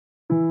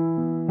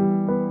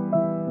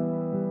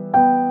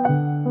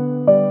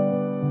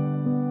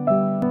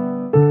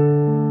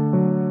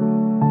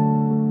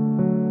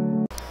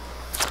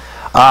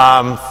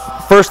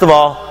First of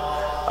all,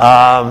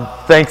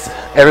 thanks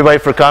everybody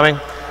for coming.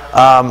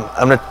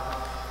 I'm going to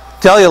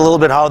tell you a little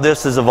bit how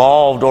this has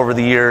evolved over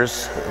the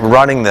years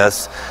running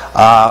this.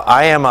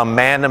 I am a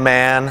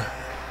man-to-man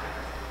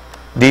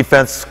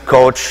defense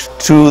coach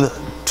to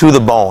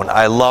the bone.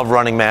 I love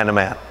running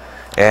man-to-man.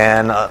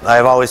 And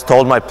I've always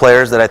told my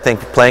players that I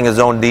think playing a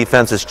zone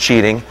defense is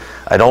cheating.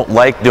 I don't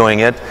like doing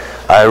it.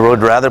 I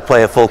would rather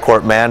play a full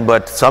court man,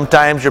 but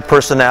sometimes your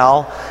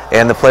personnel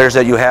and the players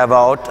that you have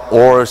out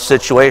or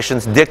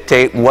situations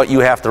dictate what you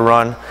have to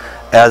run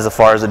as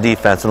far as a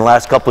defense. In the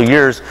last couple of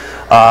years,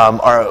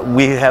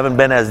 we haven't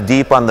been as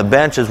deep on the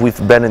bench as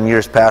we've been in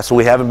years past, so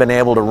we haven't been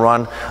able to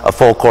run a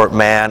full court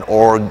man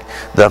or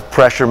the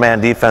pressure man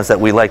defense that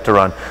we like to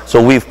run.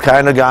 So we've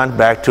kind of gone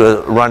back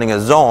to running a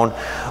zone,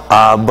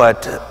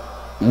 but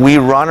we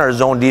run our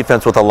zone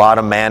defense with a lot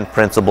of man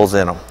principles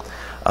in them.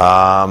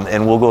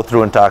 And we'll go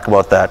through and talk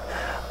about that.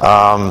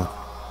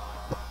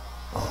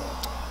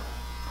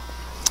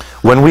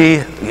 When we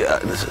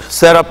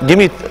set up, give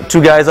me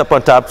two guys up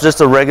on top,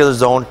 just a regular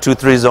zone,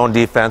 2-3 zone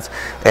defense,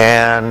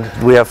 and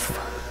we have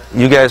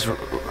you guys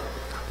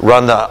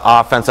run the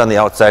offense on the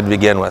outside to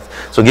begin with.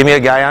 So give me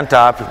a guy on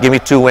top, give me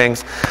two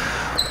wings.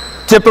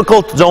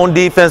 Typical zone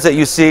defense that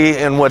you see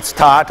and what's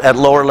taught at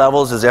lower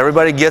levels is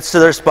everybody gets to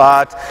their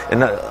spot,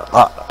 and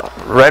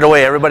right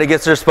away everybody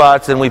gets their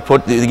spots, and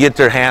they get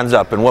their hands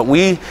up. And what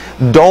we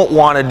don't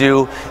want to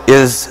do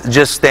is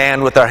just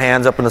stand with our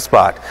hands up in the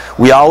spot.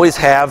 We always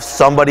have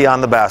somebody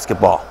on the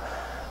basketball.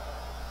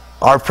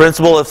 Our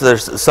principle, if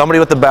there's somebody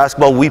with the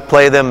basketball, we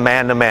play them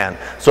man to man.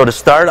 So to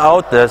start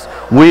out this,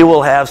 we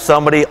will have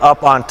somebody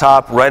up on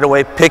top right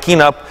away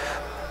picking up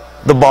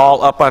the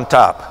ball up on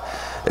top.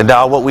 And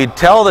now what we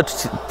tell the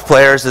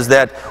players is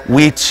that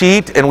we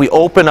cheat and we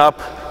open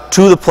up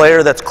to the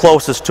player that's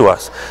closest to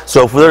us.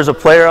 So if there's a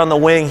player on the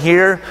wing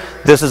here,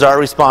 this is our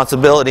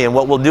responsibility. And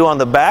what we'll do on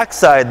the back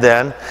side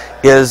then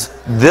is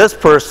this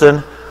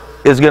person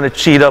is going to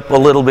cheat up a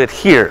little bit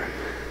here.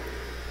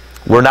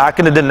 We're not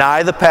going to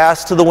deny the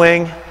pass to the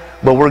wing,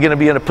 but we're going to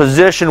be in a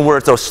position where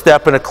it's a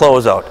step and a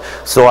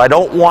closeout. So I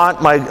don't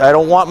want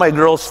my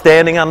girls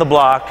standing on the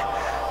block,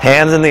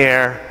 hands in the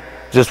air,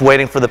 just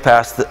waiting for the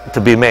pass to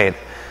be made.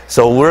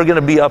 So we're going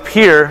to be up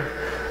here,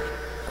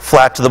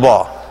 flat to the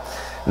ball.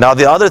 Now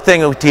the other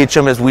thing we teach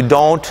them is we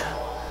don't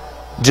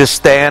just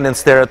stand and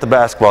stare at the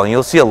basketball. And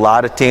you'll see a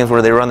lot of teams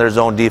where they run their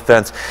zone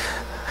defense.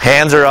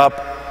 Hands are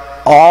up.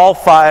 All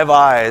five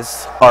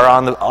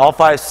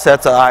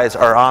sets of eyes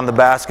are on the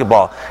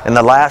basketball. And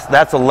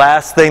that's the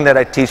last thing that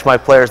I teach my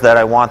players that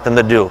I want them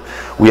to do.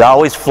 We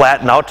always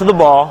flatten out to the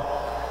ball,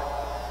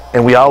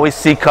 and we always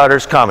see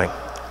cutters coming,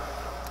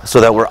 so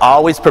that we're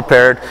always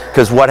prepared.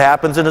 Because what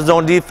happens in a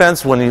zone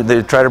defense when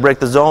they try to break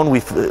the zone,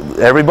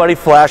 everybody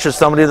flashes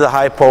somebody to the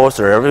high post,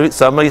 or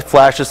somebody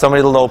flashes somebody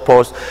to the low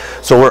post.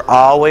 So we're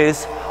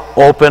always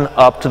open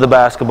up to the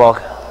basketball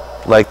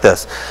like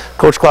this.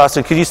 Coach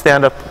Clausen, could you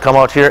stand up, come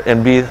out here,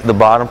 and be the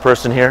bottom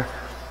person here?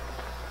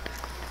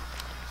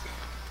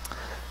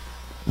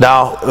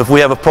 Now, if we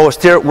have a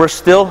post here, we're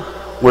still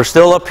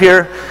up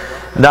here.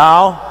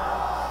 Now,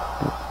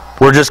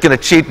 we're just going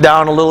to cheat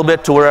down a little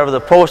bit to wherever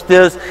the post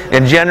is,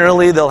 and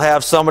generally they'll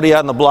have somebody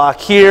on the block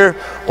here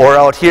or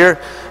out here.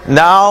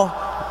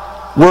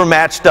 Now we're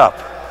matched up.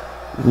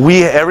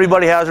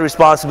 Everybody has a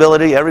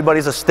responsibility.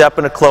 Everybody's a step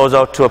and a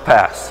closeout to a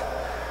pass.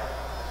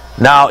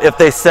 Now if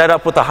they set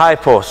up with the high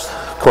post,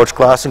 Coach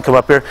Clausen, come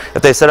up here.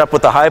 If they set up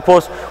with the high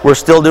post, we're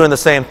still doing the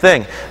same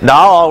thing.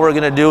 Now all we're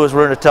going to do is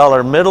we're going to tell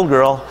our middle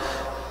girl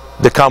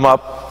to come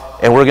up,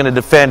 and we're going to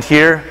defend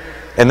here,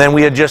 and then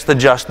we adjust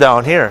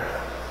down here.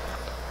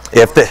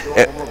 They're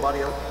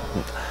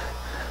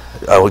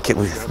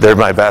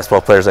my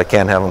basketball players. I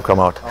can't have them come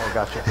out. Oh,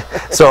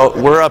 gotcha. So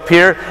we're up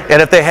here,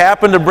 and if they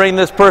happen to bring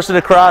this person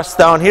across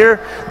down here,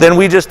 then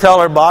we just tell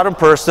our bottom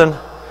person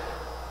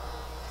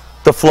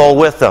to flow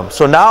with them.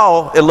 So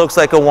now it looks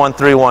like a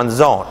 1-3-1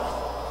 zone.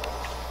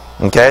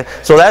 Okay,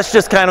 so that's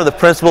just kind of the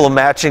principle of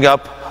matching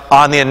up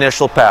on the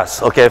initial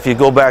pass. Okay, if you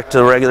go back to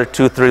the regular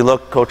 2-3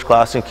 look, Coach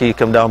Clausen, can you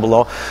come down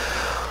below?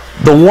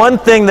 The one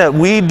thing that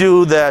we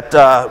do that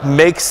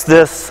makes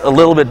this a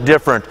little bit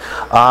different,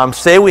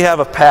 say we have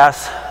a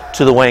pass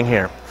to the wing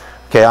here.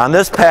 Okay, on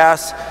this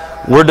pass,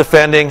 we're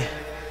defending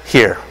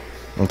here.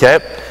 Okay,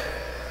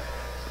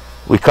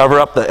 we cover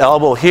up the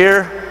elbow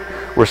here.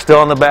 We're still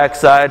on the back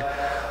side.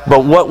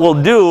 But what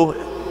we'll do,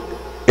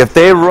 if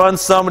they run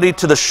somebody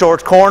to the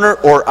short corner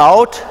or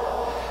out,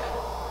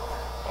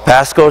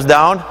 pass goes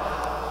down,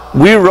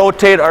 we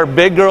rotate our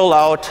big girl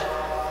out.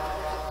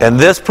 And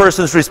this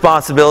person's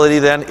responsibility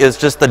then is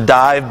just to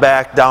dive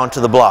back down to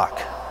the block.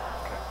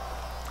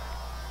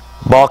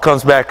 Ball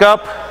comes back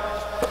up.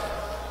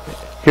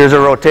 Here's a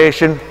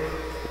rotation.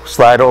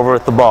 Slide over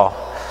with the ball.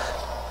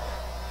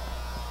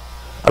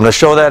 I'm going to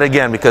show that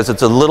again because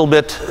it's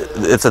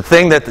a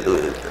thing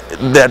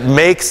that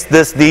makes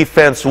this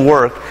defense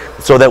work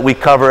so that we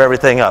cover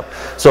everything up.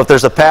 So if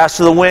there's a pass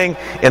to the wing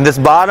and this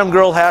bottom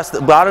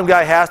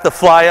guy has to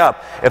fly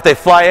up. If they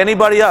fly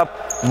anybody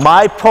up,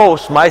 my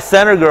post, my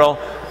center girl,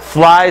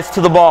 flies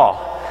to the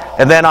ball.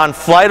 And then on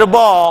flight of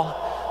ball,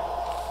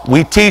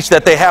 we teach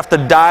that they have to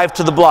dive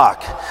to the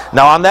block.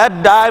 Now on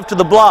that dive to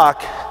the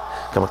block,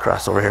 come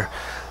across over here,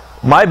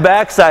 my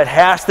backside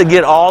has to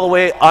get all the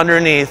way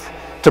underneath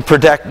to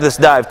protect this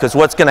dive, because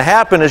what's going to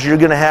happen is you're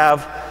going to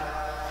have,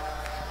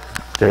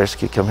 Darius,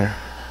 come here.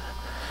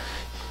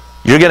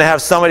 You're going to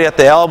have somebody at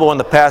the elbow when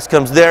the pass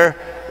comes there.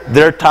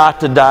 They're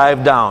taught to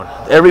dive down.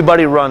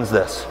 Everybody runs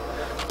this.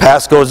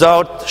 Pass goes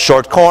out,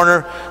 short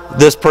corner,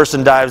 this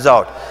person dives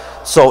out.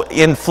 So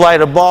in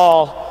flight of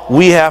ball,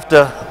 we have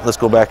to, let's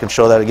go back and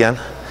show that again.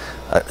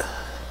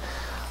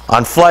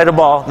 On flight of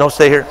ball, no,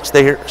 stay here,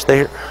 stay here, stay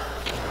here.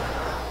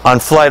 On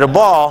flight of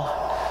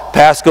ball,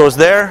 pass goes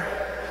there,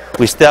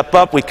 we step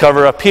up, we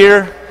cover up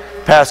here,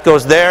 pass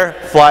goes there,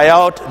 fly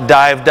out,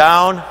 dive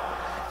down,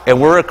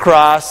 and we're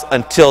across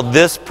until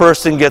this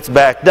person gets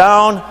back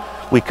down,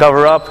 we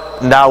cover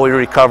up, now we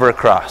recover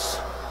across.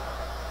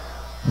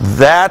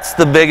 That's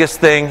the biggest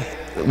thing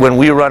when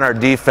we run our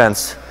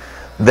defense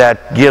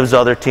that gives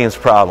other teams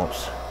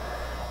problems.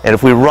 And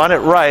if we run it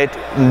right,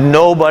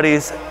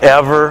 nobody's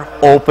ever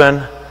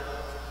open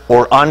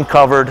or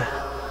uncovered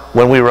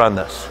when we run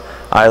this.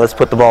 All right, let's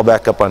put the ball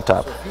back up on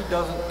top. So if he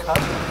doesn't cut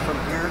from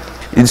here,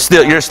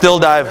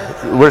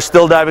 we're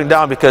still diving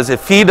down, because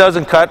if he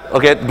doesn't cut,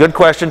 okay, good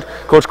question.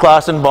 Coach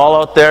Clausen, ball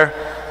out there.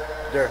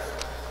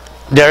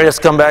 Darius,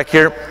 come back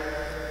here.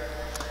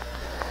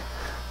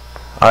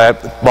 All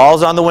right,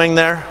 ball's on the wing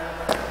there.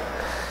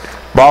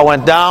 Ball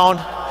went down.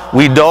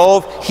 We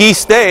dove. He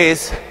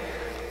stays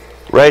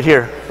right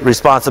here.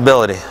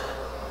 Responsibility.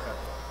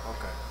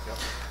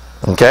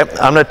 Okay,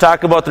 I'm going to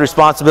talk about the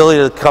responsibility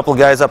of a couple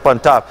guys up on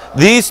top.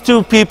 These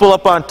two people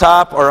up on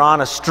top are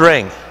on a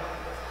string.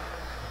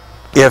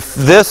 If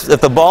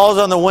the ball is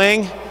on the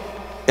wing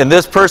and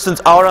this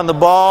person's out on the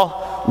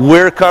ball,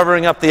 we're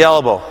covering up the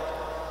elbow.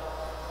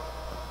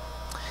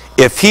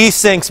 If he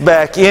sinks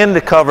back in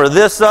to cover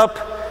this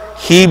up,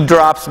 he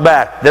drops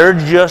back. They're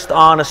just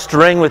on a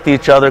string with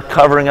each other,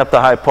 covering up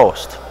the high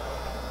post.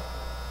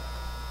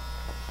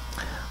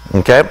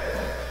 Okay?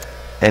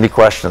 Any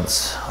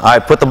questions? All right,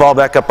 put the ball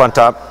back up on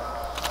top.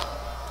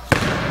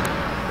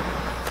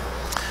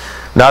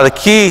 Now the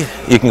key,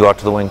 you can go out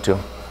to the wing too.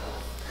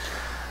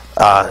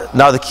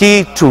 Now the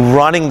key to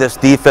running this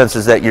defense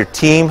is that your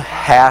team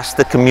has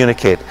to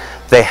communicate.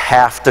 They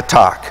have to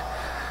talk.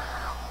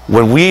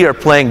 When we are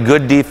playing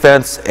good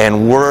defense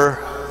and we're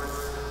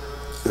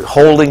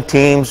holding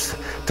teams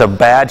to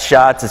bad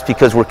shots, it's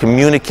because we're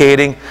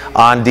communicating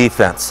on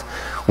defense.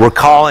 We're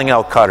calling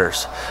out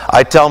cutters.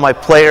 I tell my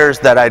players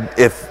that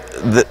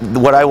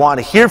what I want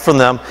to hear from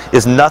them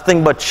is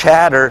nothing but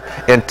chatter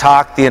and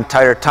talk the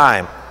entire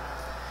time.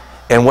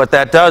 And what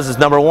that does is,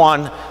 number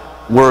one,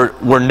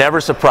 we're never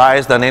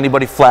surprised on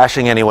anybody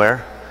flashing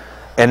anywhere.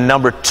 And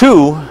number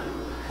two,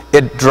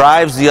 it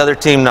drives the other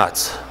team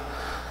nuts.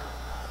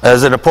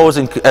 As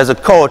a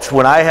coach,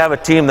 when I have a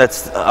team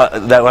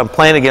that I'm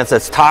playing against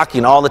that's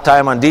talking all the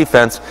time on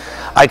defense,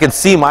 I can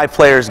see my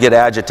players get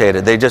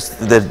agitated. They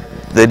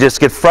just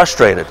get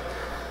frustrated.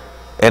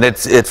 And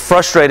it's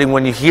frustrating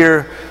when you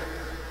hear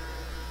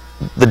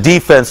the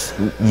defense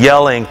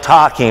yelling,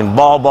 talking,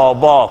 ball, ball,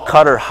 ball,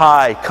 cutter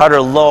high,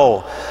 cutter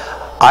low,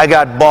 I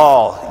got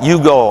ball,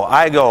 you go,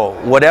 I go,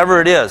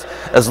 whatever it is,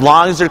 as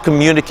long as they're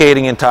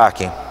communicating and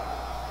talking.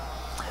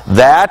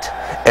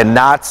 That and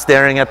not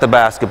staring at the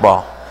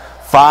basketball.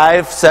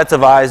 5 sets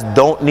of eyes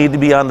don't need to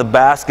be on the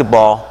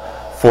basketball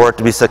for it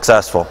to be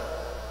successful.